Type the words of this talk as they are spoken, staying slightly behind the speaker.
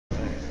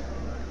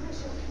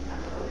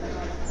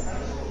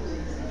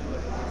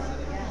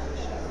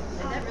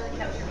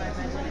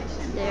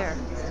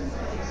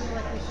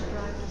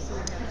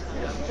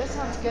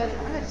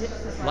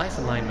Life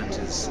alignment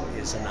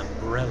is an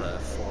umbrella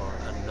for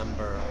a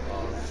number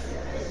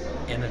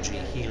of energy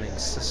healing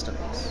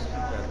systems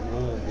that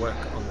all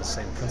work on the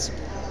same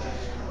principle.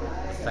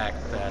 The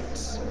fact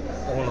that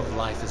all of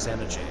life is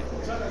energy,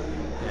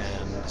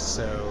 and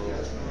so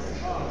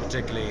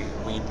particularly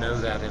we know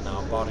that in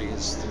our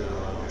bodies through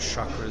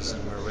chakras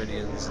and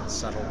meridians and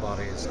subtle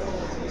bodies.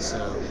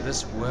 So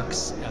this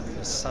works at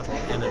the subtle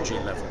energy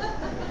level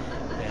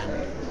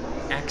and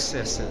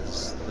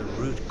accesses the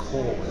root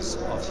cause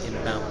of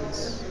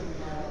imbalance,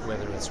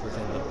 whether it's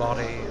within the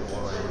body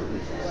or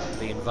in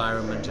the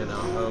environment in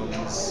our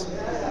homes,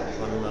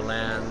 on the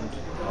land,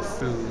 our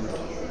food,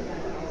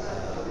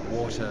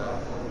 water,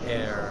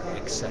 air,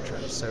 etc.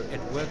 So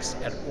it works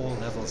at all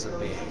levels of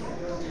being.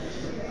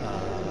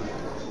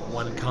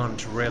 One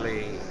can't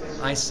really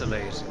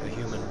isolate a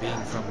human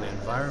being from the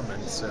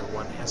environment, so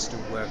one has to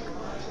work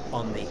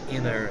on the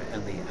inner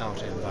and the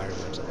outer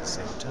environment at the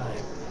same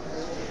time.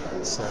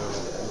 So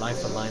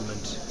life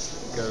alignment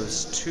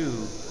goes to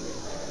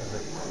the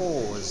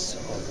cause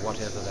of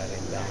whatever that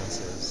imbalance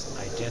is,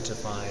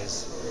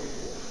 identifies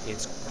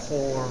its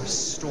core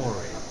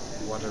story.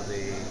 What are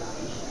the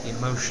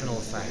emotional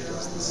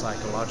factors, the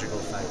psychological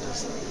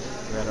factors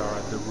that are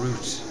at the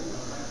root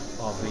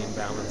of the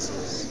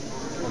imbalances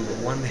on the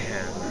one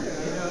hand,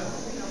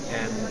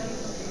 and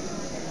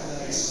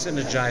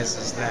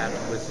synergizes that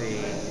with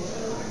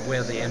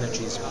where the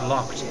energy is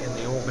blocked in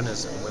the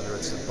organism, whether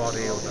it's the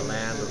body or the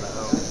land or the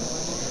home,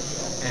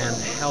 and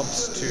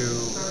helps to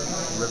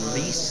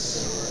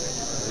release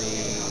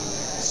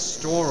the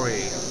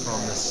story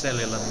from the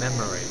cellular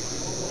memory,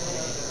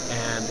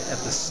 and at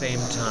the same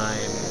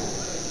time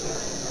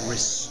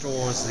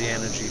restores the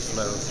energy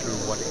flow through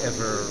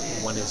whatever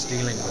one is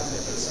dealing with,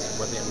 if it's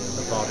within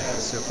the body.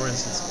 So for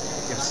instance,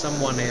 if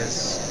someone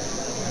is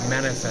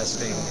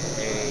manifesting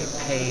a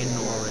pain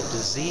or a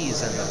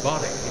disease in the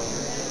body,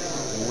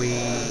 we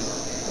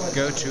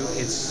go to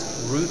its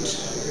root,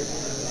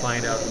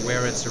 find out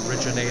where it's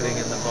originating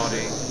in the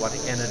body, what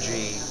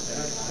energy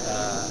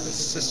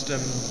system,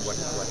 what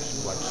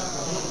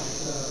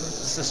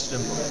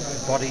system,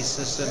 body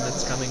system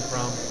it's coming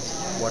from,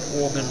 what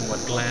organ,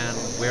 what gland,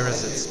 where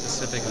is it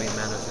specifically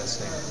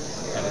manifesting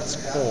at its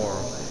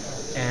core,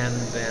 and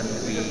then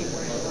we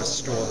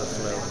restore the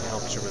flow and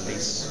help to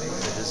release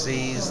the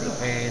disease, the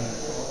pain,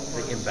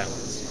 the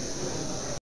imbalance.